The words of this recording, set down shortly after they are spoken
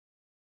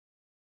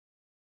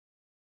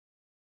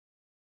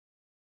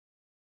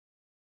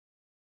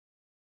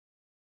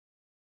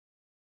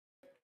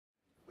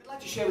I'd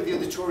like to share with you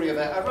the story of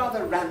a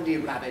rather randy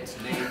rabbit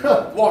named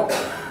Warren,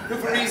 who,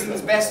 for reasons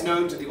best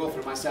known to the author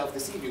and myself,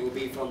 this evening will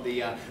be from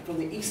the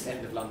East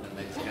End of London,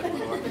 ladies and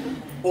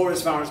gentlemen, or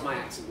as far as my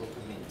accent will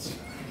permit.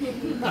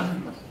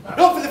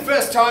 Not for the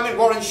first time in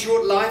Warren's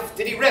short life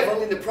did he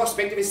revel in the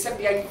prospect of his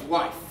 78th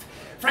wife.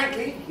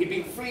 Frankly, he'd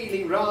been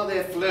feeling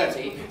rather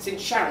flirty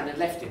since Sharon had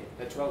left him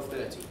at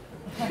 12:30.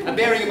 And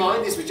bearing in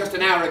mind this was just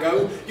an hour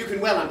ago, you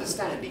can well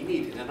understand he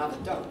needed another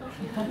dose.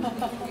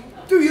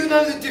 "Do you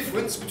know the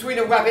difference between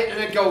a rabbit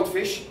and a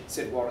goldfish?"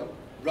 said Warren,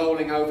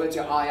 rolling over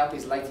to eye up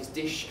his latest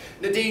dish.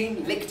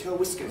 Nadine licked her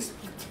whiskers.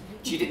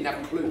 She didn't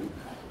have a clue.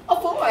 "I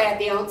thought I had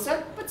the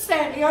answer, but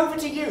Stanley, over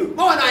to you."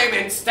 "My name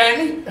ain't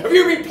Stanley. Have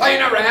you been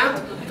playing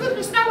around?"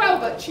 "Goodness no,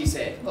 Albert," she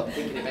said,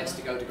 thinking it best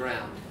to go to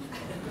ground.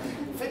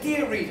 For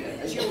dear reader,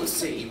 as you will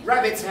see,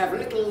 rabbits have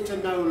little to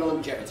no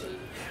longevity,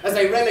 as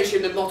they relish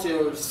in the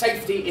motto of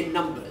safety in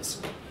numbers,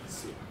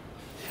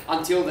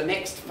 until the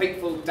next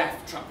fateful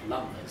daft truck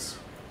lumbers.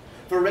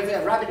 For if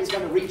a rabbit is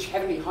going to reach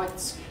heavenly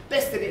heights,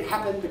 best that it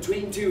happen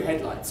between two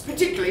headlights,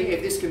 particularly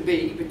if this can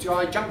be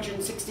between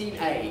junction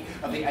 16A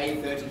of the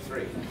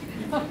A33.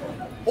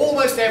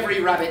 Almost every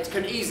rabbit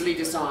can easily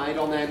decide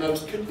on their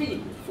most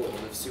convenient form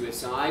of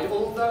suicide,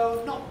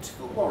 although not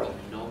for Warren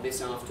on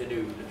this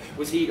afternoon.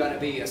 Was he going to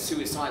be a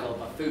suicidal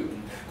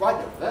buffoon? Quite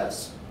the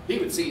reverse. He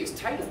would see his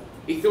tailor.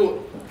 He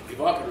thought, if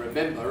I can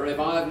remember, if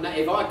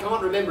I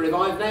can't remember if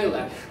I've nailed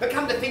her. But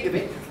come to think of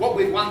it, what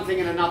with one thing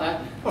and another,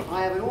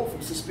 I have an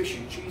awful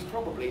suspicion she's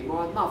probably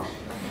my mother.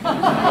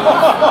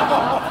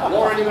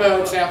 Warren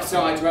emerged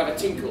outside to have a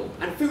tinkle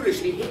and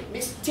foolishly hit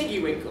Miss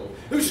Tiggywinkle,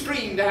 who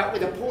screamed out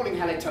with appalling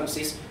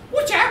halitosis,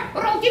 "Watch out,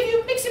 or I'll give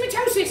you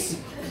myxomatosis!"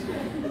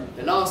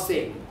 The last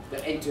thing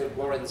that entered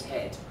Warren's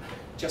head,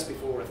 just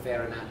before a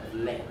fair amount of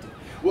lead,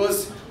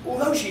 was,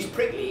 although she's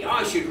prickly,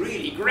 I should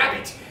really grab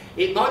it.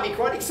 It might be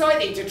quite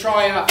exciting to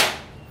try a...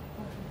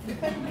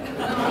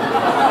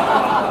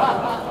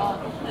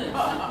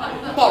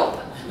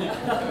 Moral.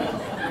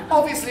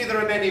 Obviously there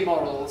are many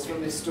morals from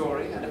this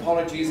story, and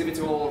apologies if it's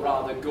all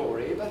rather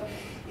gory, but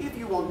if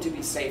you want to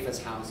be safe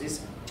as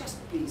houses, just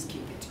please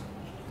keep it